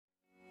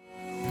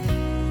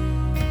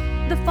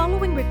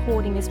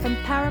recording is from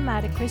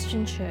Parramatta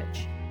Christian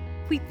Church.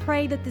 We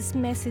pray that this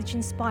message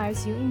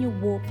inspires you in your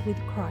walk with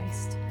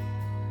Christ.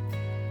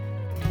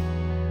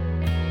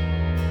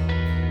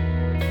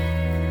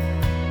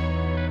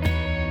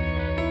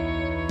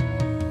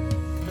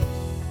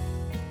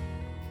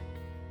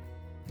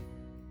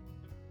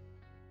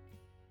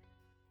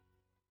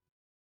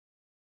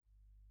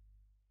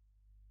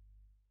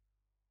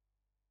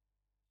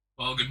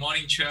 Well, good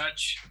morning,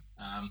 church.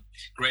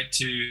 Great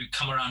to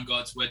come around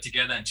God's Word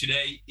together. And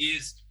today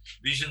is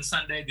Vision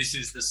Sunday. This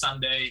is the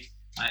Sunday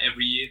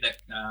every year that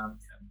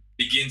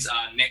begins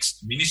our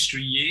next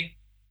ministry year.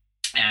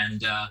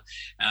 And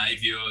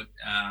if you're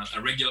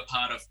a regular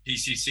part of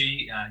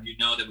PCC, you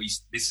know that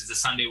this is the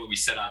Sunday where we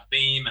set our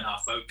theme and our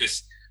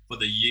focus for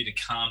the year to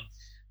come.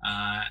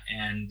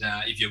 And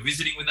if you're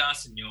visiting with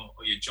us and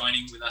you're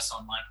joining with us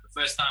online for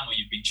the first time, or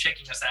you've been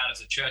checking us out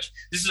as a church,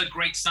 this is a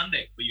great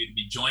Sunday for you to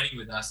be joining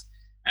with us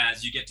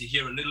as you get to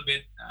hear a little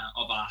bit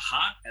of our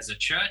heart as a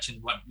church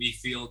and what we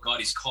feel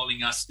God is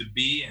calling us to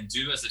be and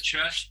do as a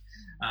church,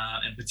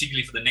 and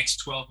particularly for the next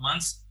 12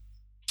 months.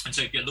 And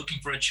so if you're looking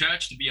for a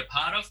church to be a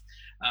part of,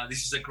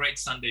 this is a great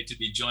Sunday to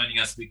be joining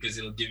us, because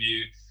it'll give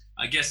you,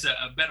 I guess,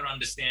 a better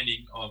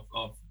understanding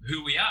of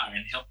who we are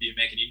and help you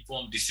make an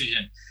informed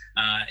decision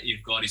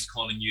if God is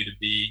calling you to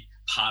be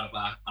part of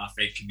our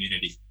faith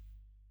community.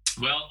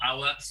 Well,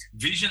 our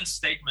vision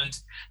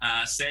statement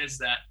says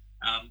that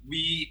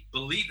we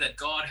believe that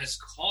God has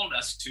called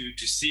us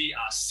to see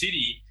our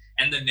city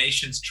and the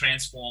nations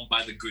transformed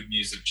by the good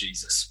news of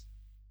Jesus.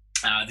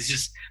 This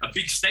is a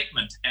big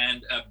statement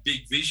and a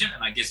big vision,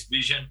 and I guess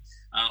vision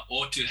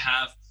ought to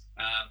have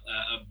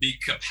a big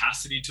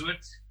capacity to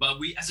it. But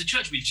we, as a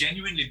church, we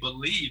genuinely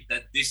believe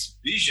that this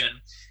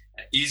vision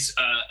is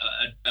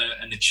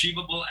an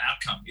achievable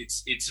outcome.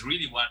 It's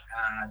really what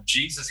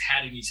Jesus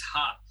had in his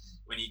heart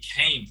when he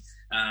came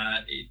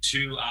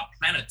to our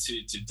planet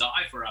to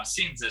die for our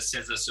sins, as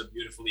says so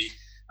beautifully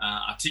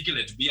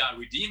articulate, to be our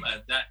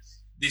Redeemer, that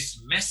this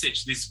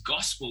message, this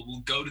gospel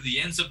will go to the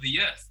ends of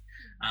the earth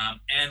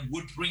and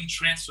would bring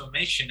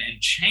transformation and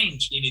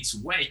change in its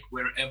wake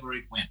wherever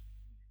it went.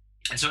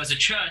 And so as a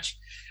church,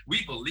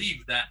 we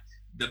believe that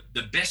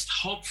the best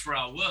hope for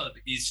our world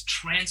is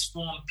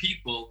transformed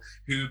people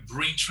who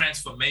bring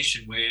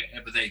transformation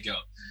wherever they go.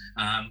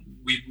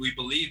 We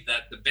believe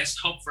that the best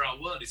hope for our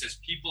world is as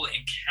people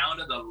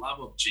encounter the love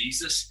of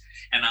Jesus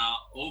and are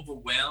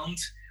overwhelmed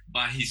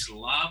by his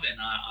love and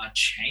are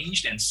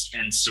changed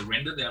and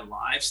surrender their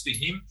lives to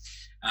him,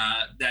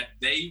 that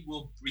they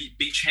will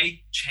be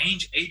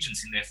change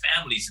agents in their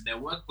families, in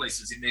their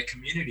workplaces, in their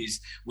communities,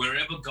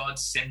 wherever God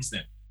sends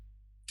them.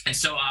 And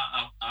so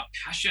our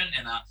passion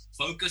and our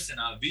focus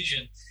and our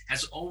vision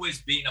has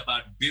always been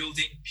about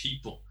building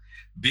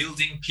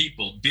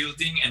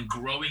and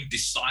growing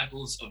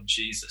disciples of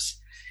Jesus.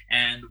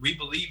 And we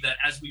believe that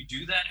as we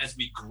do that, as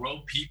we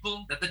grow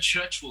people, that the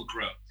church will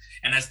grow.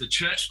 And as the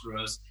church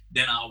grows,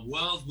 then our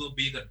world will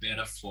be the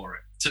better for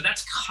it. So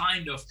that's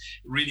kind of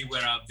really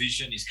where our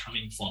vision is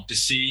coming from, to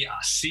see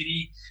our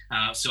city,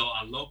 so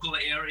our local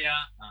area,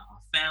 our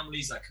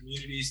families, our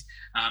communities,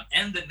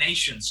 and the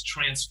nations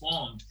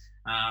transformed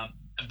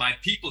by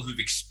people who've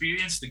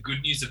experienced the good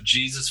news of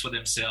Jesus for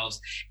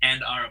themselves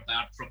and are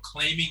about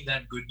proclaiming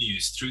that good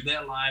news through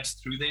their lives,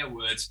 through their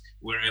words,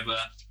 wherever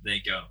they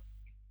go.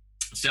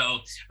 So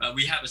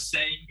we have a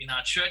saying in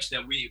our church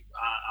that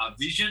our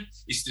vision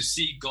is to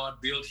see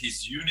God build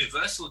his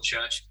universal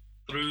church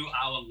through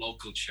our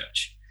local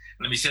church.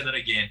 Let me say that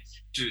again,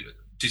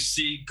 to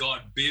see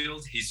God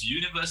build his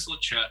universal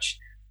church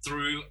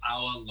through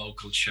our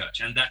local church.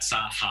 And that's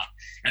our heart.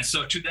 And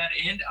so to that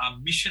end, our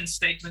mission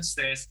statement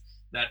says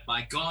that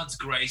by God's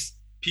grace,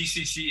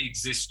 PCC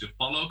exists to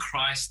follow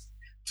Christ,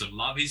 to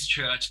love his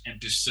church, and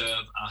to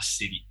serve our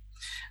city.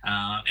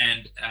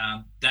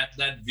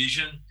 That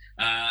vision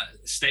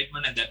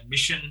statement and that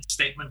mission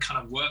statement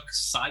kind of work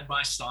side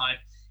by side,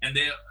 and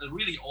they're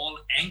really all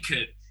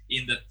anchored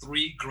in the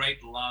three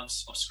great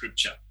loves of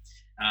Scripture: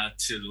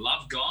 to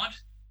love God,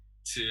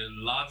 to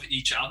love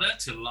each other,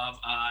 to love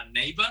our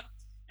neighbor,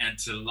 and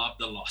to love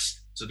the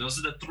lost. So those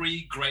are the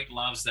three great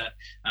loves that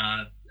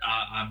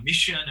our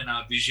mission and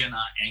our vision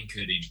are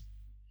anchored in.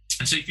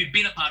 And so if you've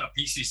been a part of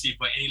PCC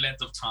for any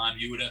length of time,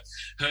 you would have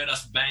heard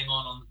us bang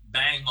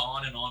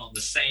on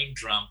the same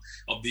drum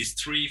of these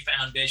three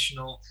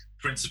foundational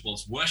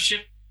principles: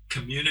 worship,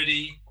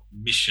 community,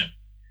 mission.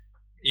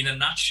 In a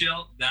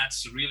nutshell,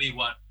 that's really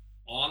what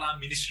all our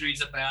ministry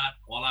is about,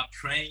 all our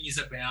praying is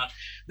about,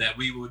 that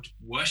we would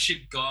worship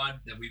God,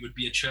 that we would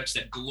be a church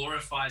that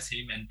glorifies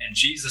him. And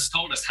Jesus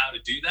told us how to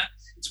do that.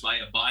 It's by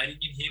abiding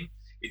in him.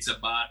 It's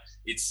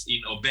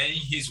in obeying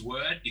his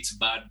word. It's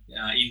about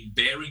in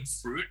bearing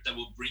fruit that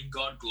will bring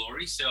God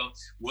glory. So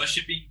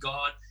worshiping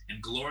God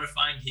and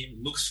glorifying him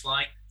looks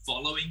like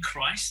following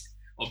Christ,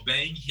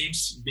 obeying him,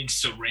 being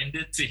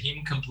surrendered to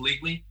him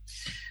completely.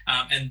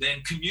 And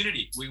then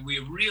community.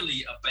 We're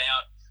really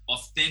about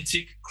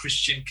authentic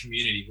Christian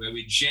community where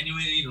we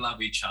genuinely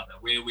love each other,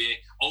 where we're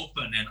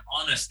open and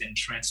honest and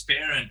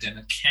transparent and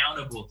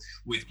accountable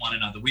with one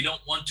another. We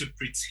don't want to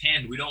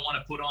pretend. We don't want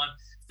to put on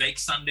fake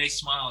Sunday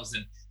smiles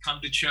and come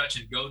to church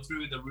and go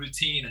through the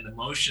routine and the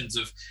motions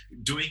of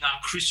doing our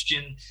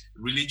Christian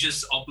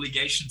religious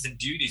obligations and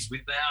duties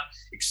without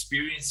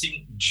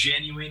experiencing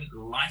genuine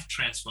life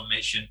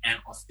transformation and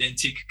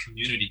authentic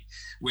community,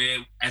 where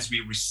as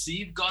we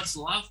receive God's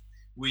love,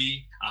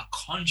 we are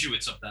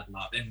conduits of that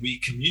love and we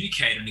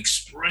communicate and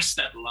express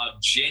that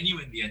love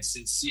genuinely and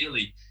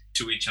sincerely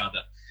to each other,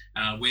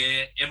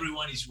 where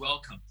everyone is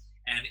welcome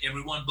and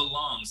everyone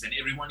belongs and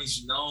everyone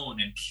is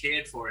known and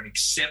cared for and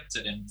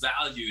accepted and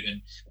valued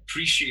and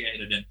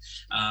appreciated, and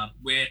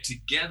where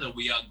together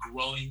we are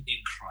growing in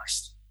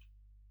Christ.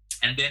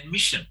 And then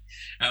mission.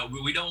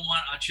 We don't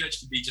want our church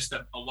to be just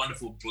a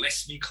wonderful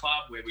bless me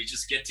club where we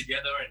just get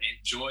together and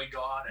enjoy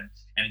God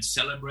and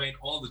celebrate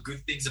all the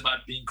good things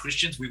about being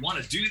Christians. We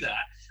want to do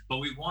that, but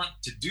we want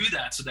to do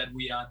that so that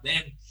we are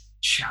then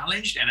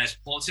challenged and, as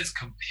Paul says,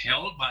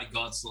 compelled by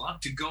God's love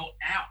to go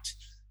out,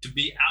 to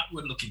be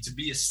outward looking, to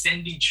be a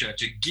sending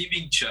church, a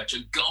giving church, a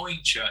going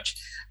church,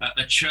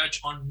 a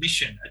church on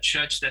mission, a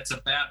church that's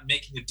about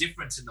making a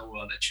difference in the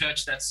world, a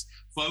church that's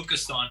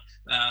focused on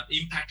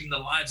impacting the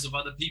lives of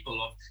other people,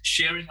 of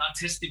sharing our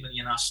testimony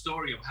and our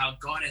story of how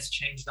God has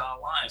changed our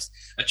lives,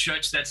 a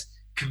church that's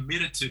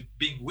committed to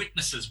being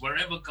witnesses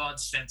wherever God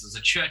sends us,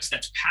 a church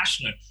that's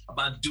passionate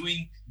about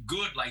doing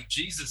good like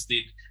Jesus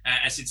did,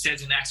 as it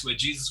says in Acts, where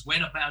Jesus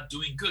went about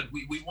doing good.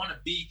 We want to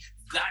be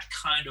that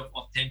kind of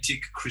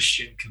authentic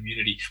Christian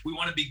community. We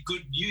want to be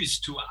good news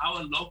to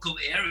our local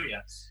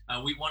area.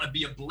 We want to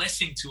be a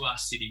blessing to our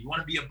city. We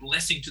want to be a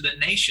blessing to the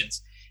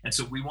nations. And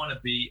so we want to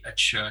be a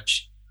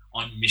church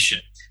on mission.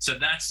 So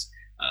that's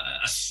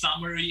a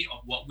summary of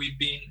what we've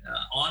been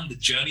on, the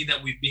journey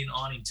that we've been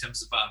on in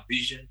terms of our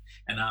vision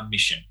and our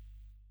mission.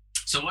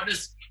 So what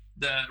does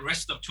the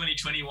rest of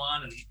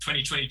 2021 and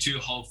 2022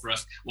 hold for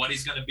us? What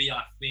is going to be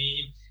our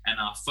theme and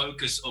our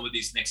focus over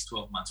these next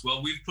 12 months?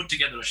 Well, we've put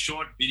together a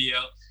short video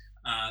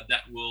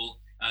that will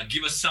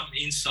give us some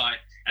insight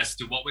as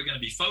to what we're going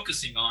to be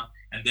focusing on,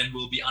 and then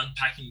we'll be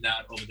unpacking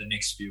that over the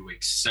next few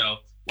weeks. So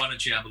why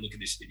don't you have a look at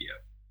this video?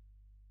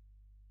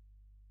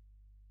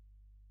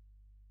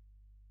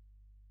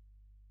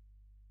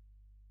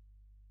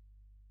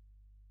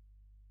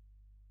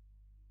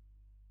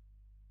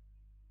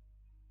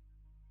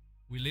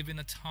 We live in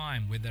a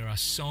time where there are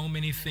so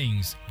many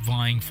things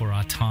vying for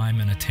our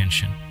time and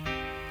attention.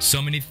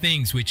 So many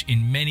things which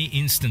in many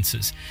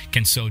instances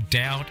can sow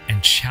doubt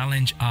and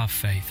challenge our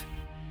faith.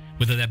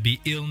 Whether that be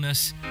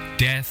illness,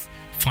 death,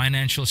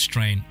 financial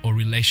strain, or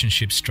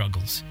relationship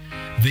struggles.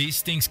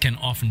 These things can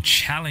often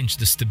challenge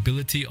the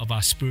stability of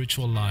our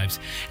spiritual lives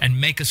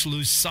and make us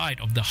lose sight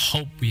of the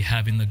hope we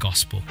have in the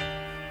gospel.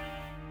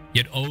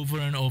 Yet over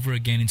and over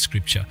again in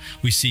Scripture,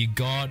 we see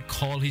God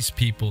call His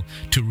people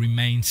to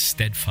remain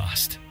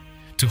steadfast,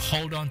 to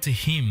hold on to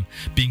Him,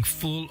 being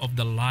full of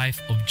the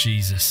life of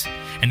Jesus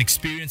and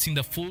experiencing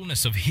the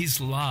fullness of His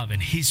love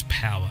and His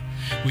power,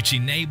 which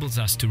enables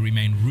us to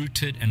remain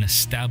rooted and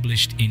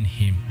established in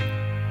Him.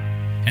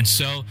 And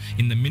so,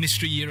 in the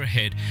ministry year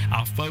ahead,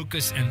 our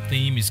focus and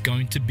theme is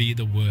going to be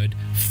the word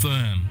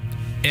firm,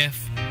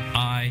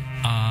 F-I-R-M,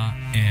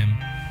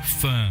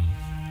 firm.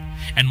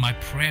 And my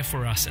prayer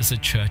for us as a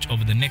church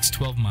over the next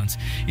 12 months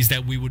is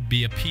that we would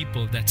be a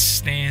people that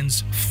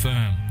stands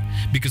firm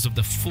because of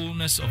the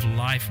fullness of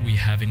life we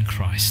have in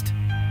Christ.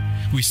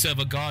 We serve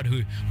a God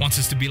who wants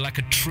us to be like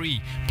a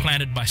tree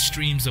planted by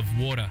streams of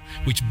water,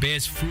 which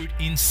bears fruit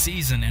in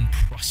season and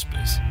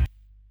prospers.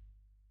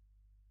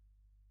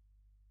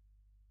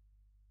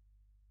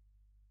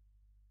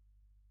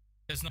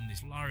 Does not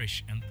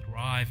flourish and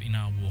thrive in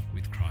our walk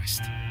with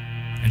Christ.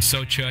 And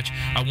so, church,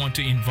 I want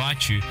to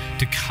invite you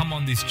to come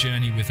on this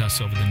journey with us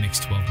over the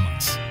next 12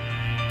 months.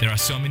 There are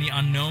so many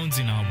unknowns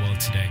in our world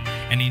today,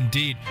 and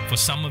indeed, for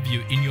some of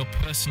you in your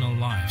personal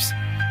lives,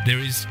 there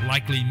is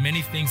likely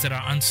many things that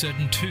are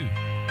uncertain too.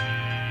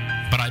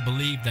 But I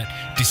believe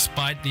that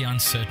despite the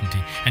uncertainty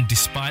and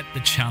despite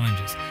the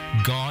challenges,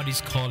 God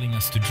is calling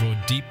us to draw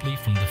deeply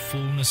from the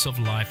fullness of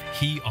life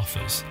He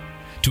offers,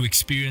 to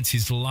experience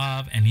His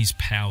love and His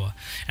power,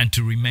 and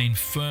to remain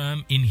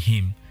firm in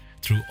Him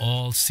through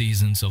all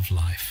seasons of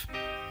life.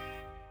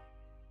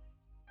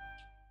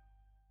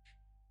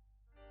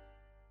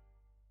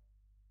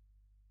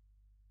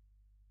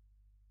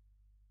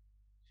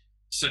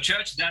 So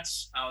church,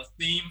 that's our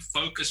theme,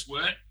 focus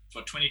word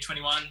for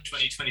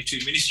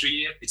 2021-2022 ministry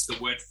year. It's the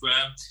word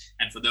firm.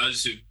 And for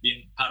those who've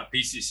been part of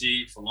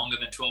PCC for longer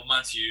than 12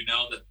 months, you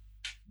know that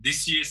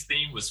this year's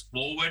theme was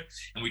forward,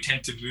 and we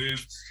tend to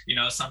move,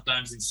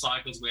 sometimes in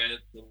cycles where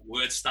the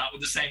words start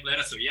with the same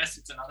letter. So yes,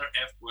 it's another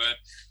F word,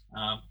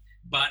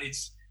 but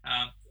it's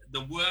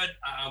the word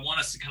I want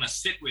us to kind of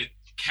sit with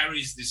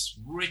carries this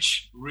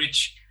rich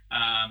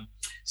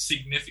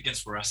significance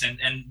for us. And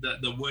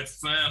the word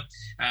firm,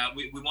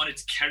 we wanted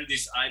to carry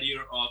this idea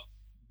of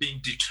being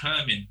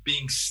determined,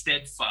 being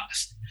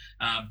steadfast,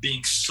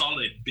 being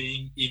solid,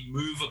 being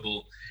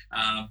immovable,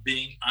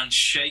 being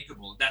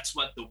unshakable. That's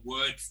what the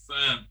word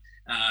firm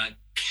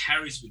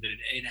carries with it.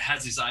 It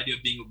has this idea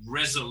of being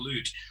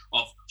resolute,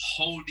 of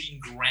holding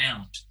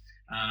ground,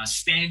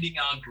 standing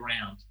our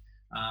ground.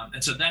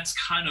 And so that's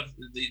kind of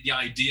the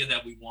idea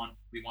that we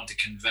want to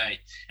convey.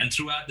 And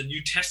throughout the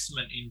New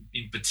Testament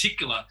in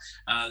particular,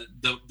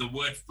 the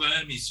word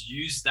firm is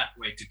used that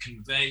way to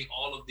convey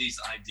all of these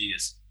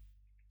ideas.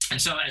 And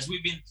so as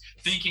we've been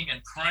thinking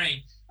and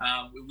praying,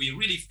 we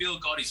really feel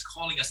God is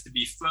calling us to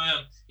be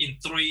firm in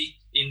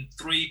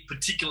three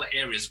particular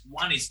areas.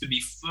 One is to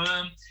be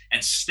firm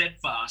and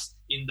steadfast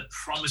in the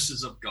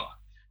promises of God.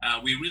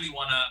 We really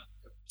want to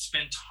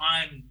spend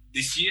time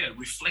this year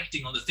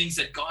reflecting on the things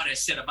that God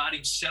has said about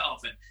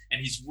himself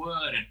and his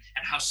word, and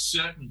how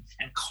certain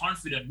and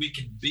confident we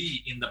can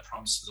be in the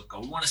promises of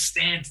God. We want to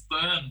stand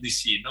firm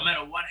this year, no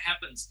matter what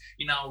happens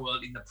in our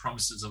world, in the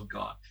promises of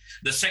God.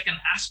 The second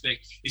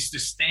aspect is to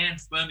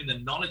stand firm in the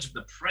knowledge of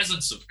the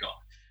presence of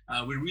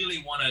God. We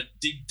really want to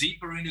dig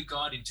deeper into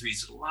God, into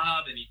his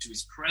love and into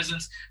his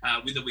presence,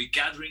 whether we're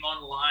gathering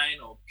online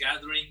or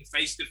gathering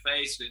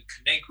face-to-face in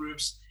connect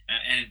groups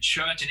and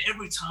church. And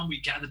every time we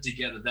gather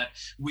together, that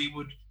we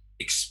would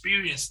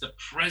experience the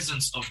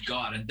presence of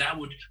God, and that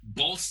would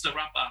bolster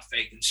up our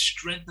faith and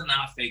strengthen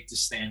our faith to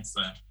stand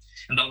firm.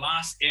 And the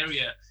last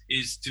area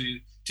is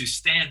to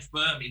stand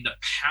firm in the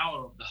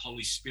power of the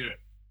Holy Spirit.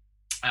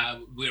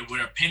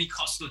 We're a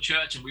Pentecostal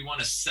church, and we want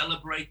to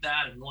celebrate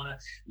that, and we want to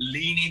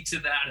lean into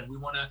that, and we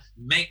want to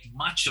make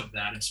much of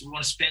that. And so we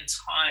want to spend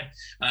time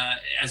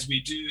as we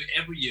do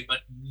every year, but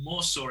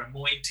more so and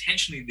more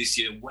intentionally this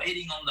year,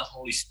 waiting on the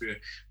Holy Spirit,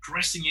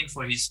 pressing in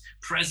for his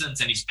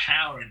presence and his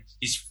power and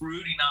his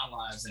fruit in our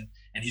lives,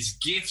 and his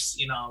gifts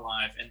in our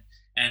life,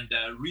 and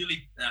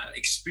really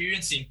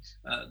experiencing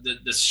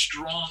the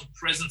strong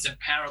presence and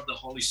power of the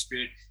Holy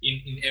Spirit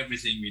in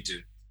everything we do.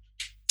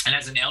 And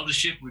as an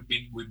eldership, we've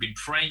been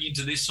praying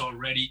into this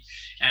already.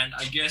 And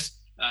I guess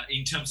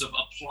in terms of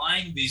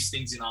applying these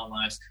things in our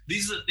lives,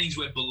 these are the things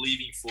we're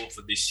believing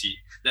for this year.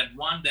 That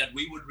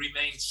we would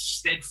remain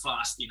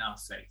steadfast in our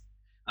faith.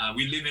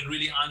 We live in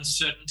really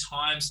uncertain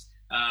times.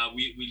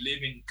 We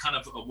live in kind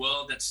of a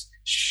world that's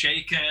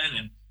shaken,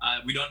 and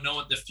we don't know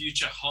what the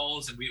future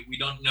holds, and we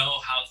don't know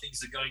how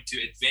things are going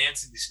to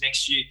advance in this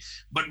next year.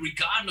 But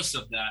regardless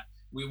of that,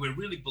 we're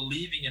really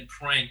believing and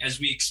praying as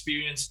we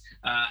experience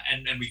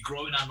and we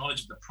grow in our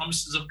knowledge of the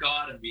promises of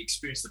God, and we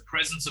experience the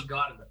presence of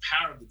God and the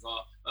power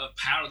of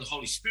power of the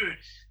Holy Spirit,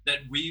 that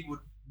we would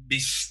be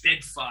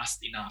steadfast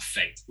in our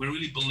faith. We're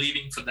really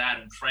believing for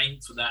that and praying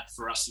for that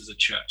for us as a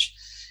church.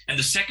 And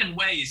the second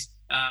way is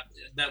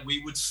that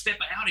we would step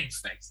out in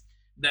faith,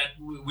 that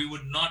we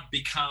would not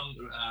become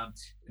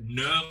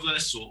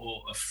nervous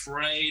or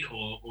afraid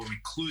or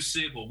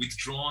reclusive or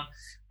withdrawn,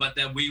 but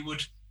that we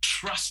would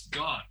trust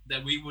God,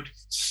 that we would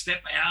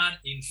step out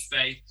in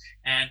faith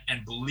and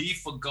believe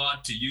for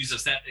God to use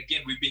us. That,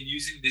 again, we've been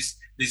using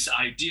this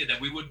idea that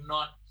we would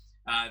not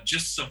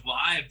just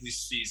survive this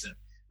season,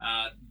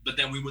 but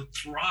that we would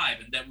thrive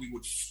and that we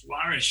would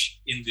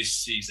flourish in this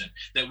season,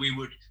 that we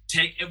would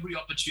take every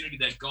opportunity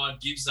that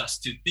God gives us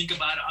to think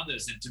about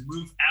others and to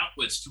move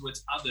outwards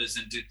towards others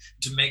and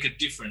to make a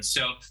difference,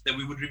 so that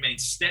we would remain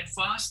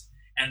steadfast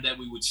and that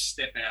we would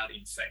step out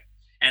in faith.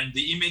 And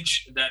the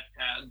image that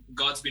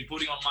God's been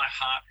putting on my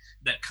heart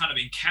that kind of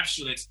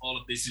encapsulates all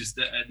of this is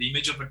the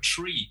image of a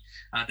tree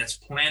that's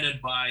planted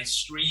by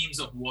streams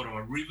of water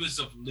or rivers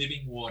of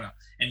living water.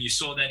 And you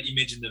saw that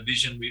image in the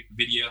vision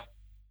video.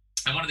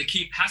 And one of the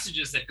key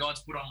passages that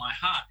God's put on my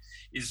heart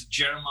is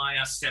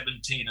Jeremiah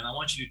 17. And I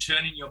want you to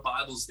turn in your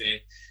Bibles there.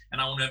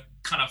 And I want to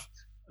kind of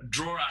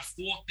draw out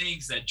 4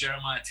 things that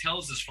Jeremiah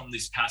tells us from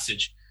this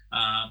passage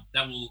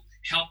that will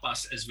help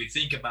us as we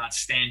think about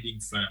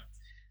standing firm.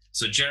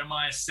 So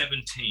Jeremiah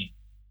 17,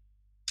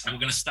 and we're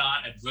going to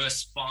start at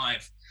verse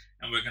 5,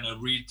 and we're going to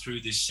read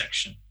through this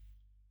section.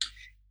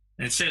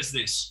 And it says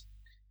this: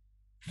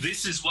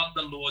 "This is what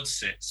the Lord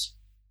says.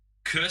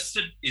 Cursed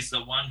is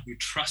the one who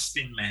trusts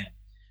in man,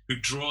 who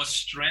draws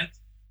strength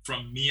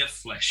from mere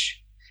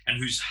flesh, and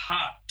whose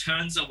heart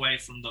turns away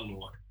from the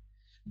Lord.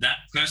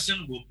 That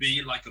person will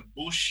be like a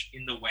bush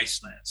in the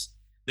wastelands.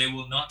 They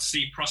will not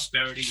see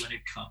prosperity when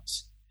it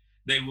comes.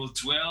 They will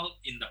dwell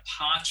in the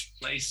parched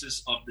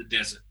places of the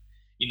desert,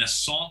 in a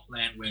salt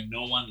land where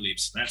no one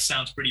lives." That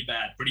sounds pretty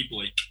bad, pretty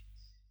bleak.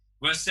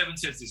 Verse 7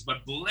 says this: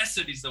 "But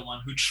blessed is the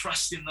one who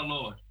trusts in the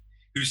Lord,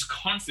 whose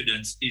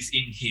confidence is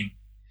in him.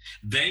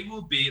 They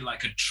will be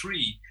like a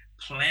tree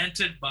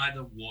planted by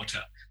the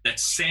water that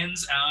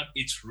sends out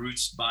its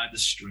roots by the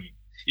stream.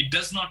 It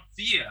does not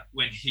fear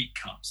when heat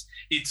comes.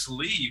 Its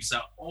leaves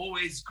are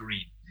always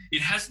green.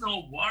 It has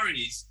no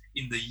worries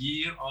in the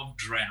year of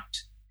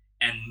drought,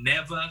 and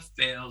never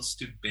fails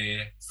to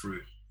bear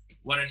fruit."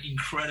 What an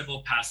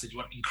incredible passage.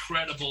 What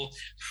incredible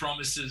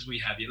promises we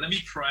have here. Let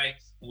me pray,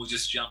 and we'll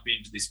just jump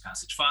into this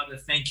passage. Father,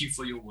 thank you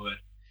for your word.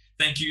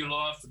 Thank you,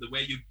 Lord, for the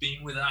way you've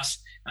been with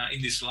us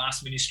in this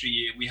last ministry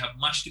year. We have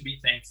much to be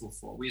thankful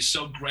for. We are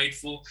so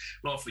grateful,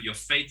 Lord, for your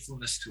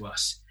faithfulness to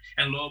us.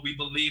 And Lord, we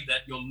believe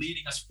that you're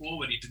leading us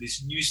forward into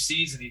this new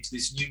season, into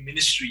this new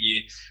ministry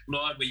year,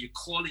 Lord, where you're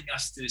calling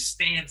us to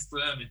stand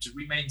firm and to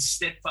remain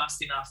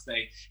steadfast in our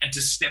faith and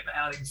to step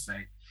out in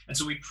faith. And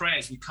so we pray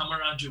as we come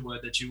around your word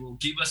that you will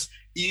give us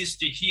ears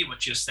to hear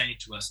what you're saying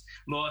to us.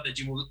 Lord, that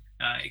you will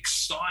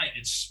excite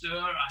and stir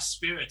our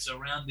spirits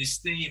around this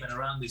theme and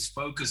around this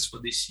focus for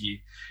this year.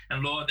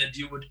 And Lord, that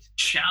you would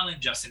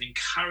challenge us and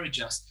encourage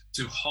us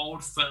to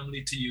hold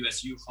firmly to you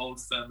as you hold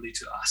firmly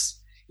to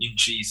us. In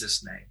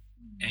Jesus'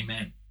 name.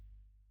 Amen.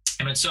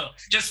 Amen. So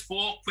just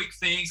 4 quick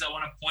things I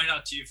want to point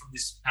out to you from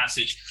this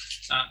passage.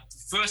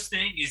 First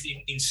thing is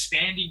in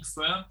standing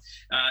firm,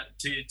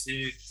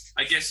 to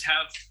I guess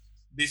have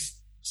this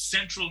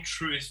central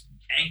truth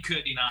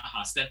anchored in our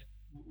hearts, that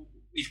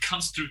it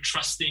comes through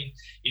trusting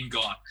in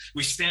God.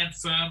 We stand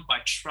firm by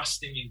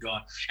trusting in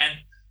God. And,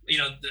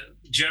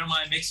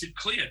 Jeremiah makes it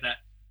clear that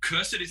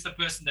cursed is the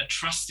person that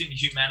trusts in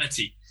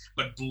humanity,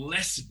 but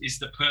blessed is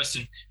the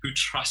person who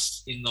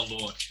trusts in the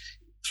Lord.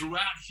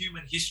 Throughout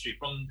human history,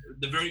 from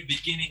the very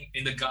beginning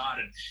in the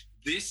garden,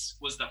 this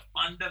was the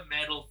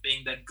fundamental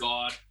thing that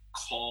God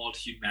called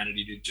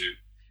humanity to do.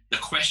 The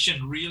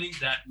question really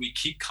that we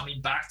keep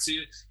coming back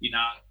to in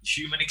our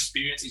human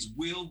experience is,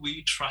 will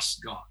we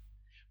trust God?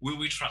 Will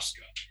we trust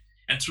God?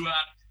 And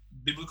throughout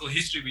biblical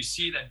history, we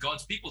see that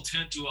God's people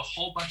turn to a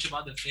whole bunch of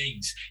other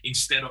things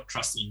instead of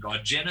trusting God.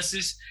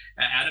 Genesis,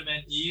 Adam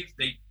and Eve,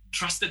 they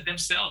trusted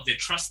themselves. They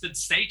trusted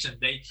Satan.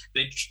 They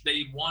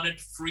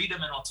wanted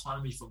freedom and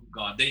autonomy from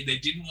God. They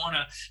didn't want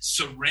to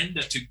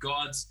surrender to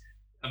God's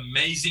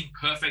amazing,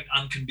 perfect,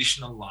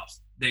 unconditional love.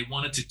 They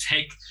wanted to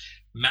take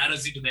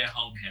matters into their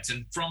own hands.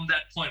 And from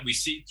that point, we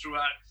see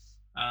throughout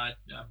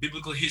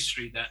biblical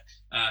history that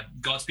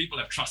God's people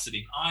have trusted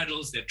in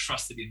idols. They've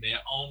trusted in their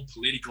own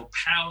political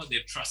power.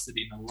 They've trusted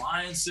in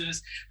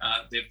alliances.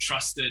 They've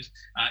trusted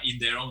in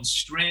their own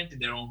strength, in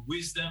their own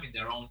wisdom, in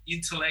their own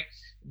intellect.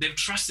 They've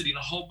trusted in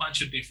a whole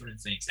bunch of different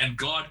things. And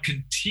God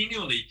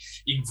continually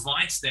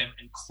invites them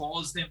and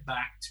calls them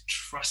back to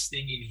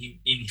trusting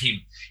in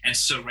him and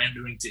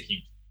surrendering to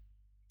him.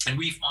 And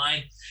we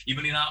find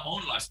even in our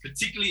own lives,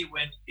 particularly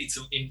when it's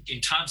in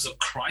times of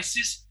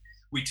crisis,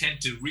 we tend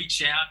to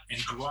reach out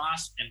and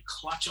grasp and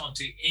clutch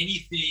onto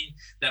anything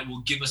that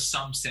will give us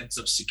some sense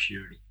of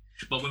security.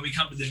 But when we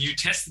come to the New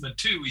Testament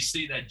too, we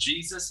see that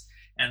Jesus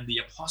and the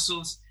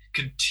apostles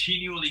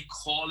continually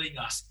calling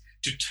us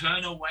to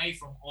turn away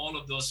from all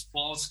of those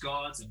false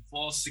gods and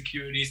false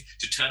securities,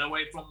 to turn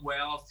away from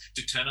wealth,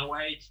 to turn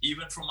away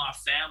even from our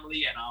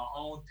family and our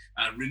own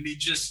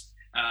religious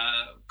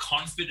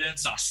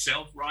confidence, our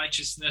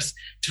self-righteousness,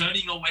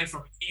 turning away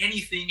from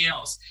anything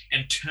else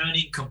and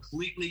turning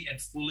completely and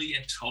fully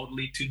and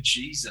totally to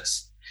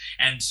Jesus.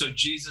 And so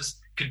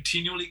Jesus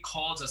continually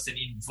calls us and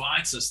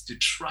invites us to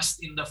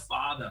trust in the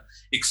Father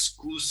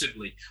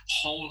exclusively,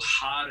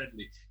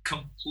 wholeheartedly,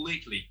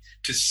 completely,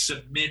 to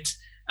submit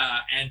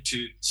and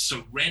to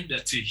surrender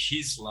to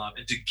his love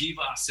and to give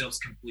ourselves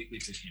completely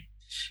to him.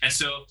 And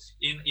so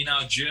in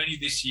our journey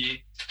this year,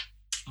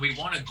 we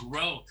want to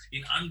grow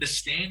in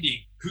understanding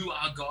who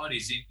our God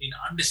is, in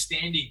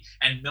understanding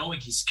and knowing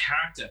his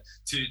character,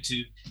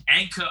 to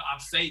anchor our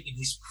faith in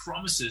his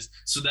promises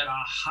so that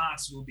our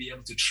hearts will be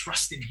able to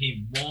trust in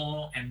him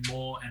more and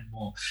more and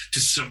more, to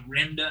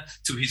surrender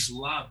to his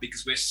love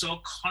because we're so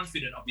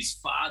confident of his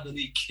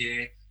fatherly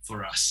care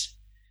for us.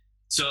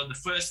 So the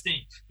first thing,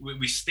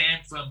 we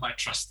stand firm by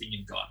trusting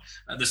in God.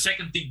 The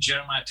second thing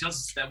Jeremiah tells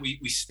us that we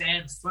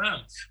stand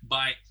firm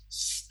by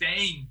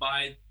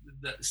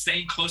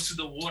staying close to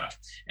the water.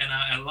 And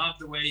I love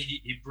the way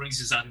he brings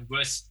this out in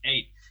verse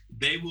 8.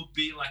 They will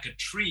be like a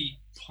tree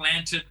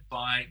planted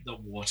by the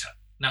water.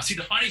 Now, see,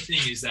 the funny thing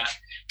is that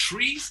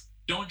trees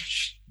don't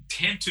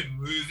tend to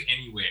move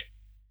anywhere.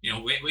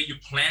 Where you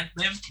plant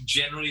them,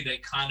 generally they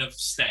kind of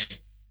stay.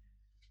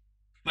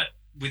 But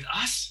with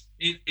us,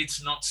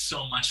 it's not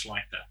so much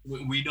like that.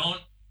 We don't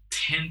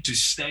tend to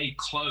stay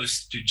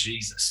close to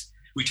Jesus.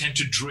 We tend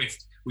to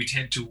drift. We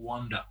tend to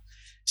wander.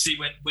 See,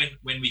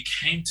 when we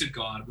came to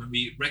God, when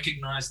we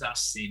recognized our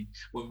sin,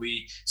 when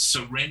we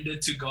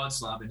surrendered to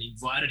God's love and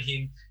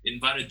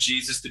invited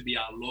Jesus to be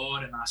our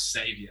Lord and our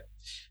Savior,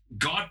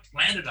 God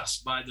planted us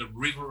by the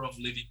river of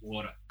living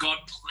water. God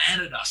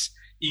planted us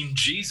in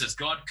Jesus.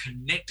 God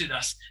connected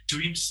us to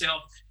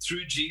himself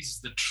through Jesus,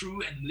 the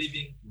true and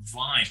living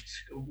vine.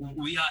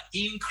 We are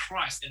in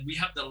Christ and we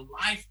have the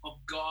life of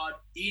God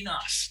in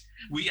us.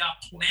 We are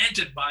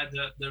planted by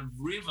the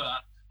river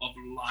of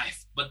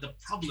life. But the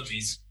problem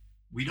is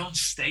we don't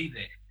stay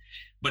there.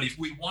 But if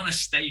we want to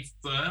stay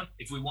firm,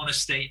 if we want to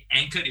stay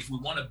anchored, if we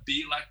want to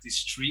be like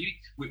this tree,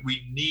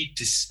 we need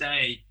to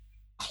stay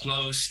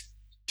close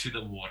to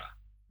the water.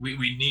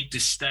 We need to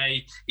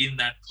stay in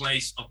that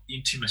place of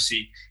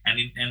intimacy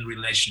and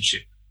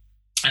relationship.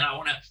 And I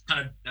want to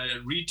kind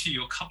of read to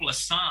you a couple of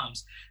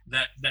Psalms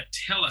that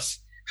tell us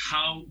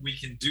how we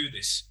can do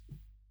this.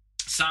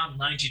 Psalm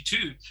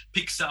 92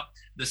 picks up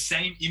the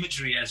same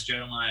imagery as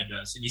Jeremiah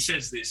does. And he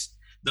says this,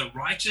 the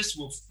righteous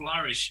will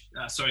flourish.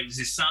 This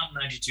is Psalm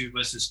 92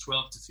 verses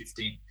 12 to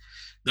 15.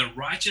 The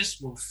righteous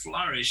will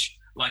flourish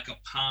like a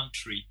palm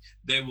tree.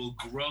 They will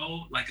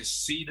grow like a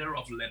cedar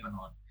of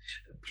Lebanon.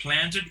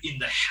 Planted in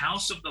the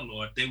house of the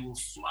Lord, they will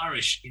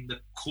flourish in the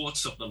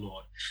courts of the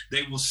Lord.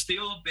 They will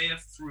still bear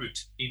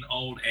fruit in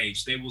old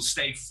age. They will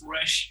stay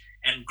fresh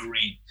and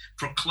green,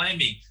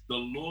 proclaiming, the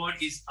Lord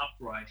is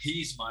upright.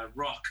 He is my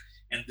rock,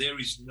 and there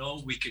is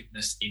no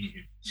wickedness in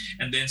him.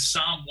 And then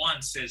Psalm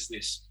 1 says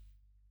this.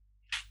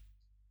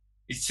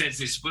 It says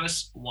this,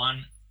 verse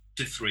 1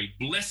 to 3.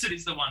 Blessed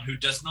is the one who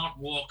does not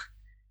walk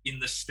in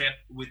the step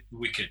with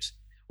wicked,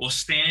 or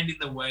stand in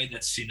the way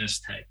that sinners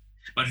take,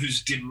 but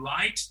whose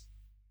delight,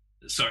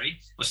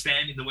 or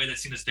stand in the way that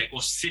sinners take,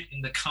 or sit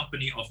in the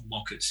company of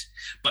mockers,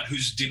 but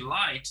whose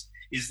delight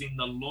is in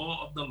the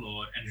law of the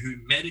Lord, and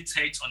who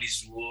meditates on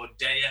his law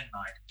day and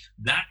night.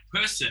 That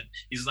person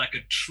is like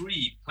a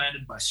tree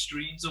planted by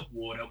streams of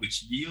water,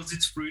 which yields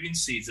its fruit in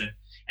season,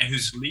 and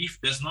whose leaf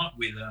does not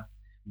wither.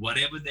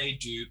 Whatever they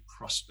do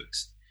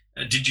prospers.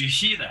 Did you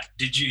hear that?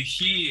 Did you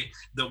hear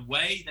the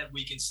way that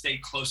we can stay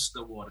close to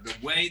the water,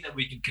 the way that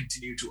we can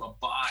continue to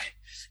abide?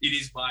 It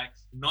is by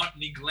not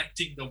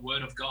neglecting the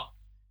word of God.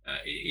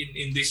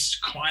 In this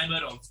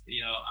climate of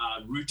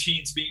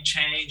routines being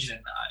changed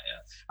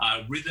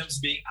and rhythms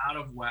being out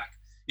of whack,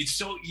 it's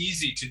so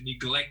easy to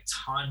neglect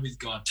time with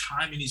God,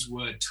 time in his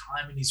word,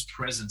 time in his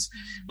presence.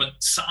 But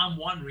Psalm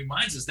 1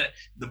 reminds us that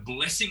the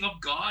blessing of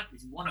God,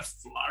 if we want to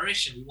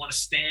flourish and we want to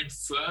stand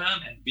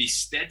firm and be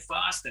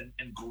steadfast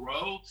and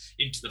grow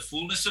into the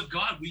fullness of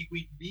God, we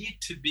need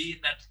to be in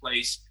that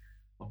place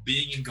of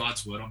being in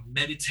God's word, of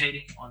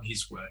meditating on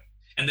his word.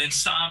 And then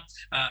Psalm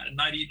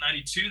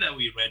 92 that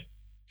we read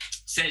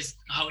says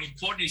how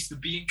important it is to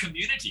be in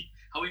community,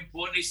 how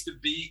important it is to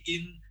be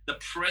in the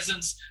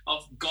presence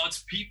of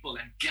God's people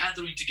and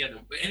gathering together.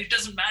 And it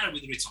doesn't matter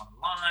whether it's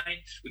online,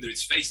 whether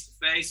it's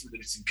face-to-face, whether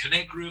it's in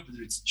Connect Group,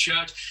 whether it's in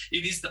church.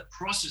 It is the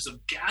process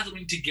of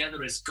gathering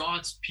together as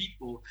God's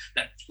people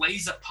that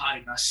plays a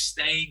part in us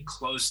staying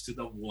close to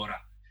the water.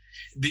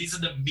 These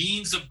are the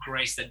means of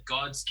grace that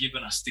God's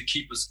given us to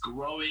keep us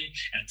growing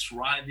and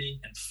thriving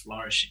and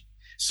flourishing.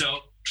 So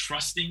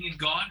trusting in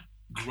God,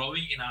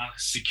 growing in our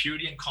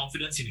security and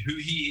confidence in who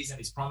he is and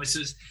his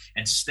promises,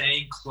 and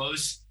staying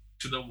close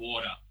to the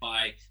water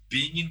by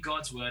being in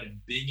God's word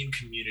and being in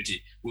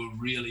community will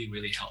really,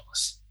 really help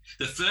us.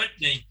 The third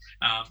thing,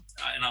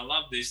 and I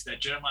love this,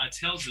 that Jeremiah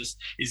tells us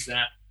is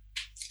that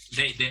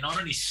they not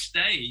only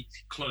stay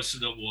close to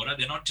the water,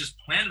 they're not just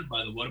planted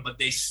by the water, but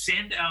they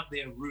send out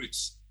their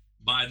roots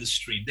by the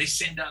stream. They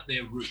send out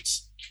their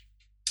roots.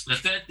 The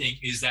third thing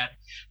is that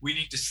we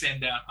need to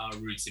send out our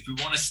roots. If we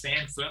want to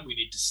stand firm, we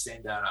need to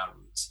send out our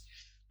roots.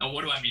 Now,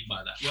 what do I mean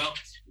by that? Well,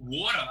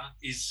 water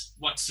is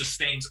what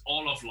sustains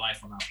all of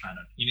life on our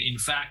planet. In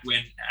fact,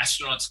 when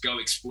astronauts go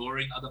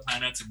exploring other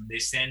planets and when they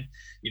send,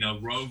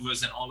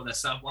 rovers and all of that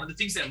stuff, one of the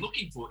things they're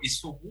looking for is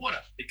for water,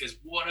 because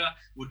water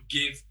would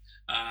give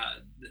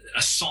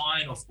a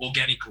sign of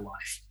organic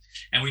life.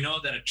 And we know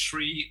that a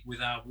tree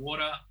without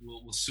water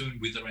will soon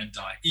wither and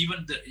die.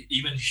 Even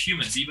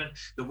humans, even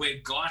the way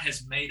God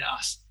has made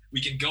us,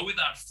 we can go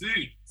without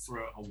food for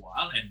a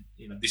while. And,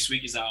 this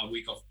week is our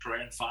week of prayer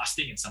and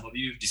fasting. And some of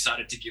you have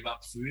decided to give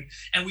up food.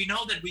 And we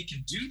know that we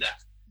can do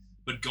that.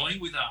 But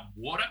going without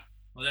water,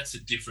 well, that's a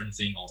different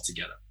thing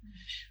altogether.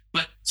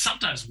 But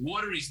sometimes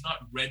water is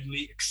not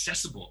readily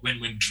accessible.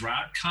 When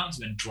drought comes,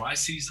 when dry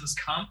seasons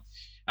come,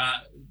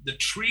 the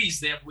trees,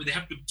 they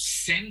have to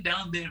send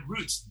down their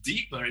roots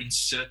deeper in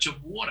search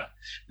of water.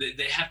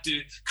 They have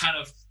to kind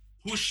of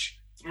push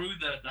through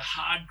the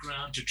hard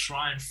ground to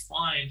try and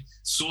find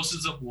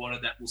sources of water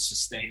that will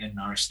sustain and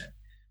nourish them.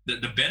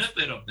 The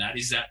benefit of that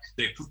is that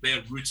they put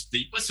their roots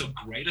deeper, so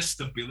greater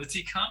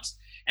stability comes,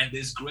 and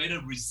there's greater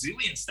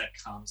resilience that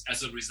comes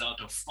as a result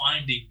of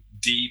finding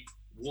deep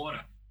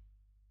water.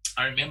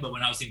 I remember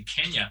when I was in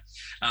Kenya,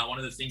 one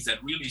of the things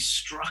that really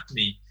struck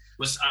me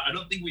was I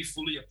don't think we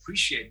fully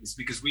appreciate this,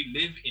 because we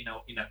live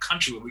in a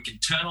country where we can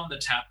turn on the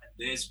tap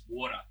and there's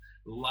water,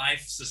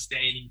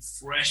 life-sustaining,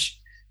 fresh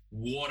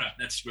water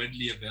that's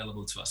readily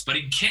available to us. But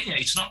in Kenya,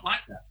 it's not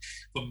like that.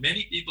 For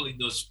many people in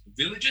those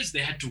villages, they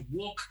had to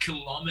walk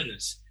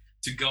kilometers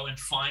to go and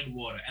find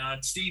water. And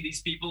I'd see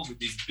these people with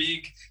these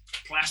big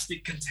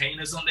plastic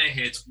containers on their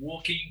heads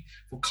walking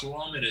for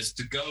kilometers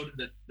to go to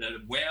the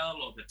well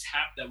or the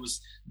tap that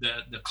was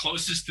the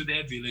closest to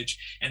their village,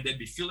 and they'd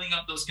be filling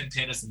up those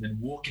containers and then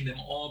walking them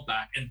all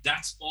back. And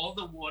that's all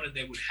the water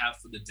they would have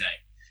for the day.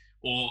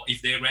 Or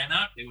if they ran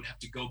out, they would have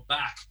to go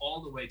back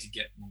all the way to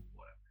get more water.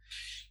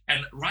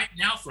 And right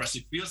now for us,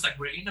 it feels like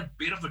we're in a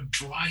bit of a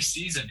dry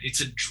season.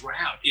 It's a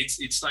drought.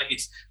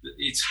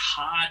 It's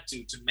hard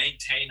to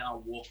maintain our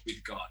walk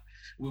with God.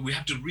 We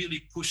have to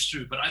really push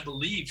through. But I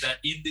believe that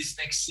in this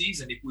next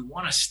season, if we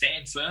want to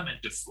stand firm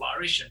and to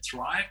flourish and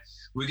thrive,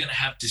 we're going to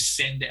have to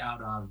send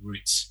out our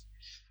roots.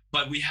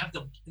 But we have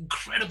the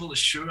incredible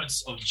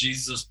assurance of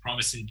Jesus'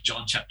 promise in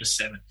John chapter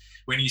 7,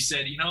 when he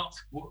said,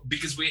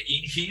 because we're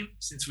in him,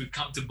 since we've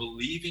come to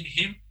believe in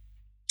him,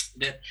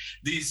 that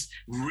these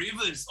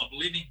rivers of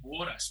living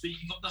water,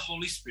 speaking of the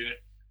Holy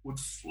Spirit, would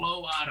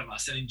flow out of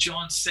us. And in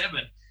John 7,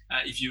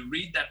 if you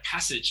read that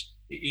passage,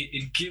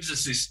 it gives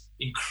us this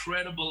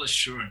incredible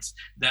assurance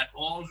that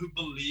all who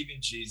believe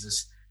in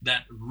Jesus,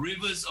 that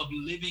rivers of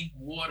living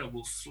water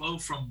will flow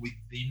from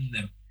within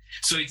them.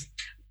 So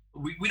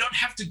we don't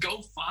have to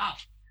go far.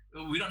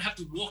 We don't have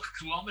to walk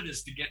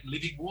kilometers to get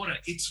living water.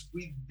 It's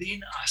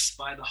within us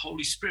by the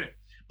Holy Spirit.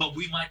 But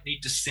we might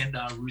need to send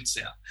our roots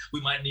out.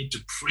 We might need to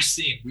press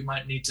in. We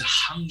might need to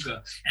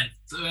hunger and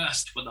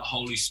thirst for the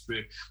Holy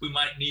Spirit. We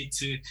might need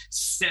to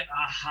set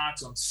our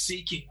hearts on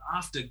seeking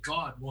after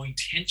God more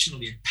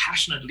intentionally and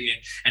passionately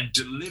and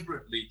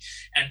deliberately,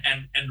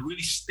 and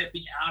really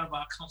stepping out of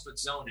our comfort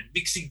zone and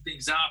mixing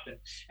things up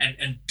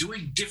and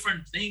doing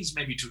different things,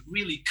 maybe to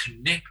really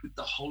connect with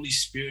the Holy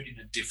Spirit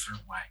in a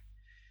different way.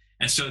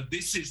 And so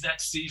this is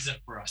that season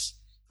for us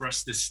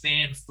to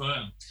stand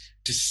firm,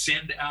 to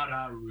send out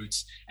our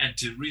roots, and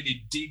to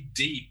really dig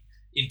deep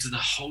into the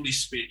Holy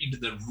Spirit, into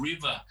the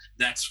river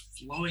that's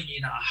flowing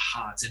in our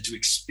hearts, and to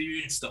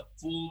experience the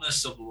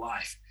fullness of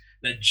life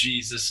that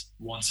Jesus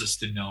wants us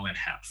to know and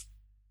have.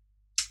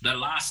 The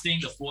last thing,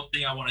 the fourth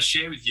thing I want to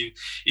share with you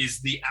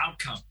is the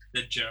outcome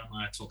that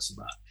Jeremiah talks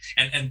about.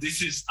 And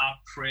this is our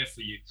prayer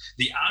for you.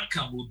 The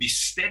outcome will be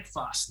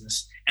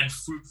steadfastness and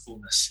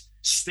fruitfulness.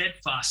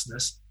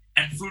 Steadfastness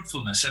and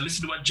fruitfulness. And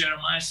listen to what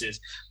Jeremiah says,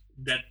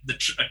 that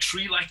a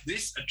tree like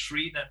this, a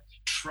tree that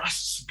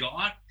trusts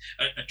God,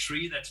 a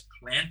tree that's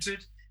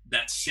planted,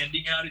 that's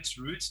sending out its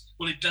roots,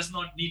 well, it does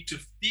not need to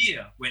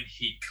fear when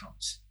heat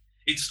comes.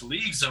 Its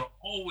leaves are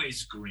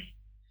always green.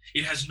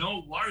 It has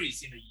no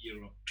worries in a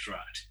year of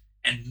drought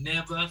and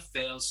never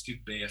fails to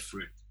bear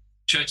fruit.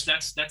 Church,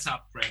 that's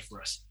our prayer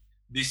for us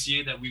this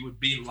year, that we would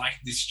be like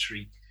this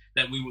tree,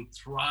 that we would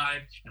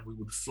thrive and we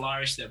would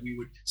flourish, that we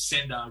would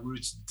send our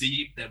roots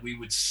deep, that we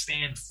would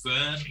stand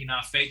firm in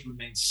our faith,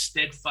 remain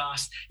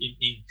steadfast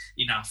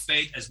in our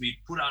faith as we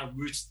put our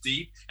roots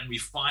deep and we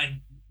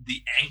find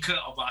the anchor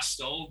of our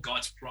soul,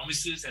 God's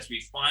promises, as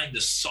we find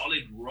the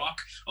solid rock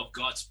of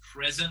God's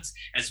presence,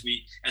 as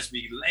we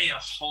lay a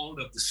hold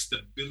of the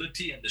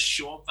stability and the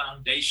sure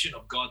foundation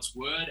of God's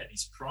word and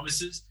his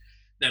promises,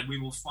 that we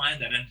will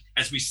find that. And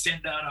as we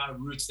send out our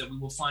roots, that we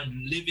will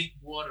find living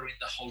water in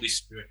the Holy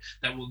Spirit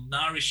that will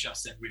nourish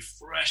us and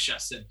refresh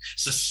us and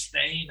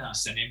sustain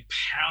us and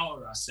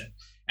empower us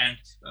and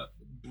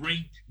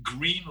bring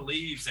green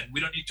leaves. And we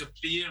don't need to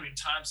fear in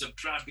times of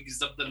drought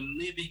because of the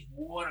living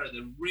water,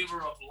 the river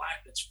of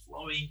life that's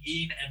flowing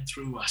in and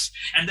through us.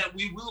 And that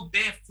we will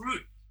bear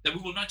fruit, that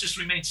we will not just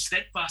remain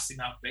steadfast in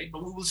our faith,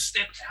 but we will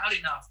step out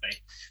in our faith,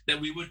 that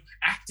we would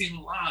act in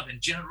love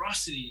and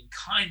generosity and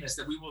kindness,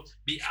 that we will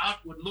be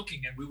outward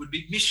looking and we would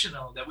be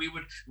missional, that we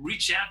would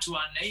reach out to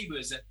our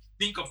neighbors and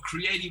think of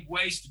creative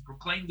ways to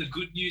proclaim the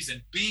good news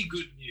and be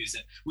good news,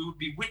 and we would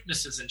be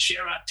witnesses and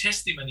share our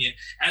testimony. And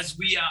as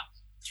we are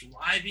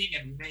thriving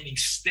and remaining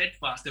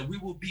steadfast, that we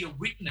will be a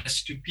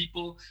witness to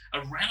people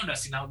around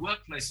us in our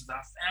workplaces,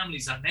 our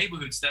families, our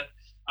neighborhoods that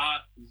are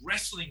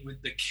wrestling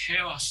with the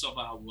chaos of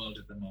our world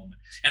at the moment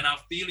and are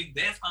feeling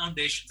their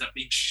foundations are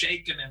being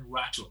shaken and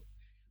rattled,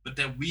 but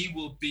that we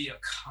will be a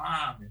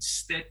calm and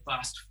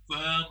steadfast,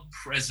 firm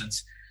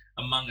presence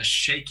among a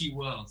shaky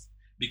world,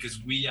 because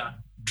we are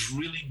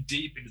drilling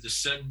deep into the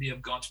certainty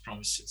of God's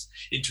promises,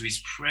 into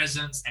his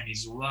presence and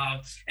his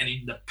love, and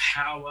in the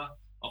power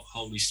of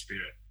Holy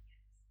Spirit.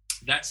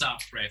 That's our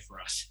prayer for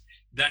us.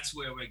 That's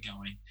where we're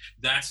going.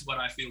 That's what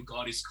I feel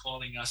God is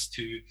calling us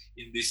to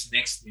in this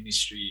next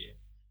ministry year.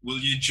 Will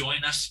you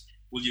join us?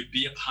 Will you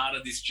be a part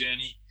of this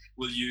journey?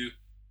 Will you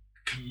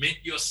commit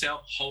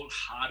yourself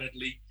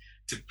wholeheartedly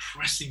to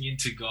pressing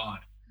into God,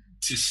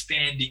 to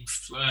standing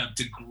firm,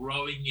 to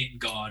growing in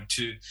God,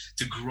 to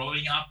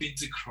growing up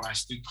into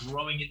Christ, to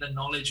growing in the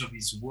knowledge of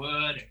his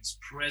word and his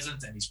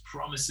presence and his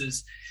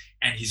promises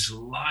and his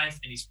life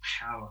and his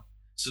power,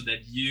 so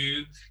that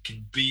you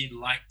can be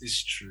like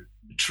this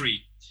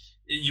tree.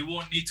 You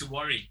won't need to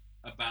worry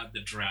about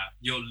the drought.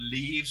 Your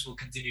leaves will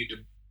continue to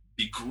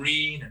be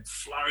green and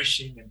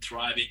flourishing and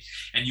thriving,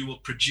 and you will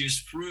produce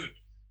fruit,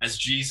 as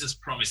Jesus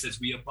promised, as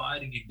we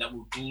abide in him, that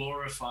will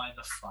glorify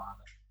the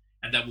Father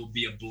and that will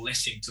be a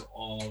blessing to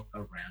all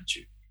around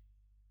you.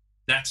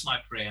 That's my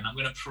prayer, and I'm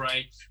going to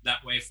pray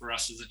that way for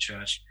us as a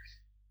church.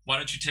 Why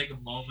don't you take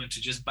a moment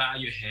to just bow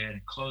your head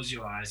and close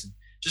your eyes and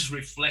just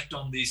reflect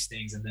on these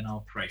things, and then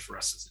I'll pray for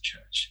us as a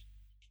church.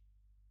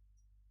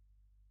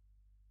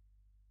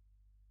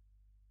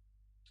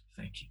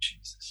 Thank you,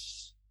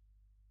 Jesus.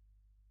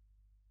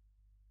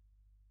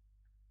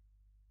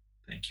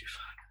 Thank you,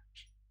 Father.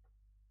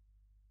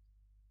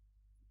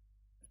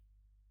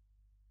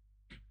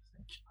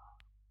 Thank you,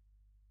 Lord.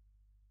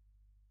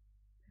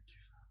 Thank you,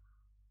 Father.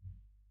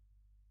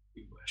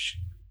 We worship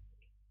you.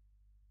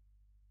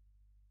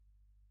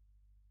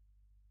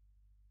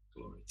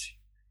 Glory to you.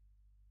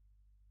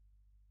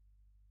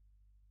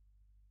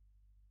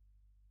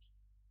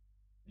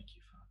 Thank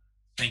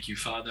Thank you,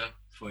 Father,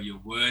 for your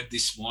word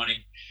this morning.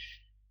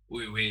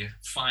 We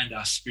find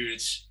our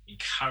spirits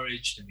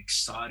encouraged and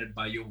excited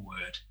by your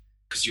word,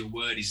 because your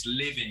word is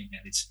living and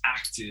it's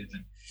active,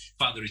 and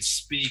Father, it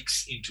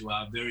speaks into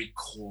our very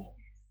core.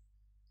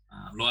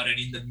 Lord, and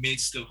in the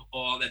midst of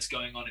all that's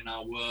going on in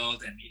our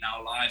world and in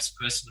our lives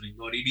personally,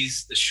 Lord, it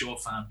is the sure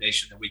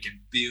foundation that we can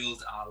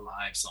build our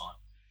lives on.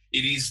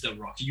 It is the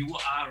rock. You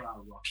are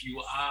our rock. You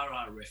are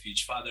our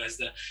refuge. Father, as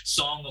the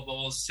song of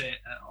old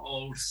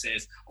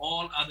says,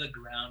 all other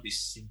ground is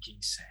sinking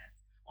sand.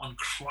 On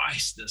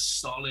Christ, the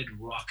solid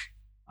rock,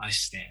 I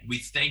stand. We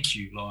thank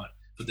you, Lord,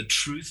 for the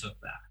truth of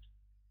that.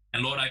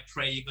 And Lord, I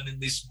pray even in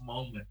this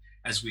moment,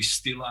 as we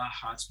still our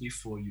hearts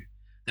before you,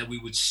 that we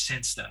would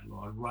sense that,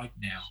 Lord, right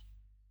now.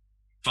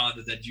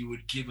 Father, that you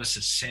would give us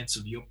a sense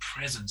of your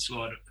presence,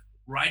 Lord,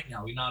 right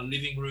now in our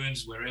living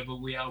rooms, wherever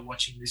we are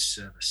watching this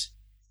service.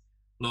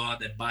 Lord,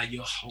 that by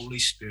your Holy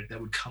Spirit, there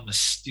would come a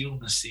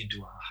stillness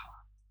into our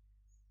heart.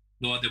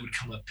 Lord, there would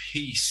come a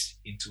peace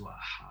into our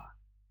heart.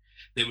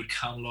 There would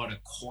come, Lord, a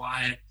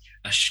quiet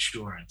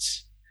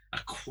assurance, a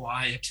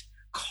quiet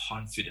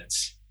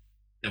confidence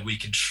that we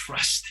can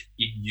trust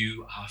in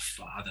you, our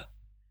Father,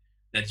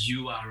 that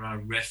you are our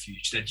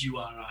refuge, that you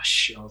are our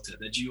shelter,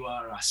 that you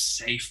are our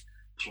safe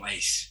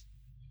place,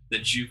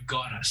 that you've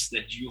got us,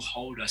 that you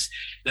hold us,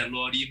 that,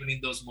 Lord, even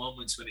in those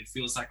moments when it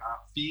feels like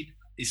our feet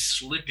is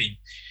slipping,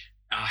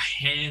 our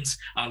hands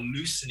are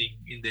loosening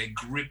in their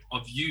grip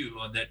of you,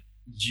 Lord, that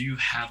you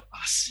have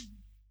us,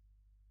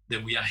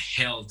 that we are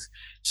held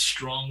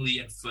strongly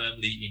and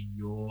firmly in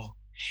your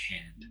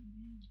hand.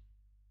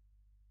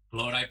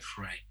 Lord, I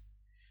pray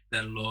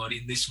that, Lord,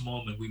 in this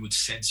moment, we would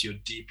sense your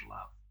deep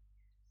love,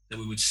 that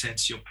we would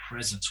sense your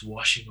presence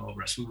washing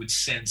over us. We would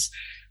sense,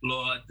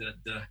 Lord,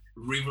 the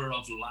river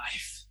of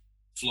life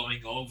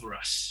flowing over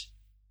us,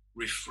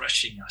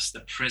 refreshing us, the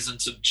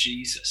presence of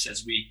Jesus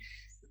as we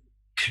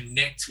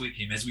connect with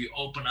him, as we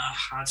open our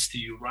hearts to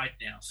you right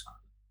now, Father.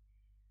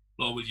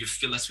 Lord, will you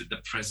fill us with the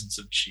presence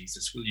of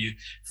Jesus? Will you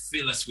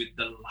fill us with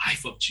the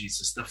life of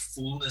Jesus, the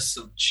fullness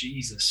of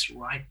Jesus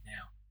right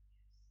now?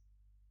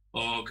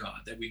 Oh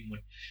God, that we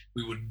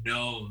would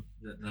know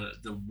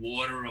the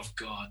water of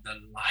God, the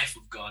life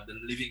of God, the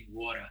living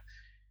water,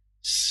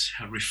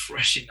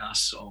 refreshing our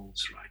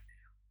souls right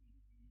now.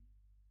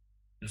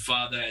 And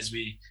Father, as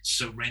we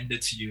surrender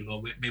to you,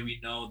 Lord, may we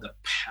know the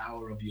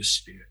power of your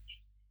Spirit.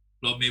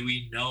 Lord, may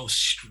we know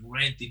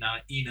strength in our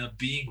inner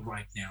being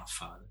right now,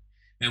 Father.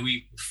 May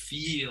we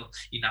feel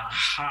in our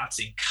hearts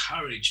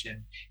encouraged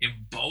and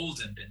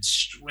emboldened and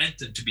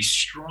strengthened to be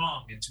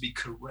strong and to be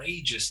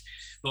courageous,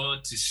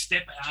 Lord, to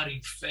step out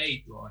in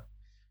faith, Lord,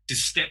 to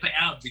step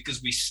out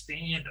because we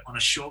stand on a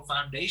sure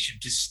foundation,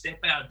 to step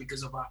out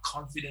because of our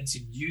confidence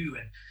in you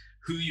and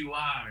who you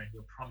are and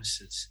your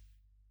promises.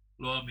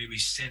 Lord, may we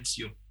sense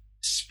your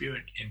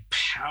Spirit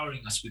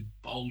empowering us with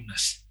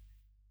boldness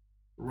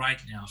right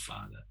now,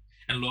 Father.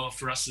 And Lord,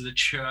 for us as a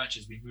church,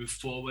 as we move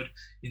forward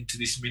into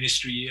this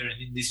ministry year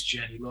and in this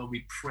journey, Lord,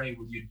 we pray,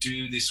 will you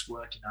do this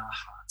work in our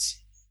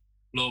hearts?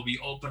 Lord, we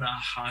open our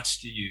hearts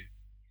to you.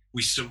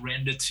 We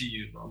surrender to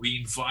you, Lord. We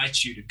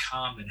invite you to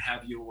come and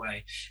have your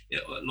way.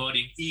 Lord,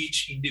 in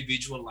each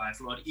individual life,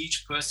 Lord,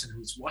 each person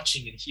who's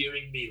watching and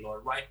hearing me,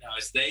 Lord, right now,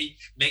 as they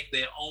make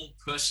their own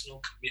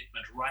personal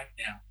commitment right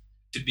now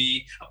to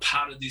be a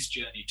part of this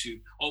journey, to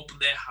open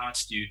their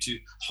hearts to you, to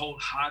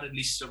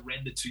wholeheartedly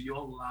surrender to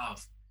your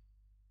love.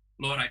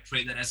 Lord, I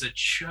pray that as a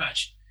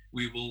church,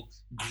 we will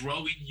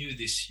grow in you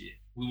this year.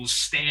 We will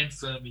stand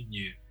firm in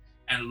you.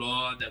 And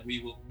Lord, that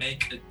we will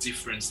make a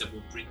difference that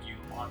will bring you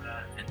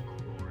honor and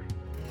glory.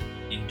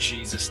 In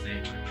Jesus'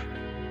 name I pray.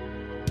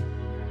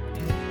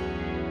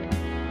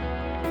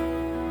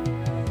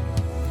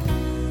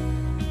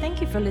 Thank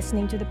you for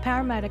listening to the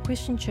Parramatta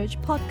Christian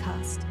Church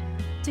podcast.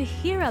 To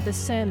hear other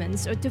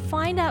sermons or to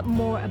find out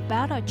more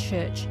about our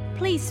church,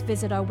 please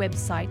visit our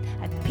website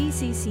at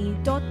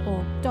pcc.org.au.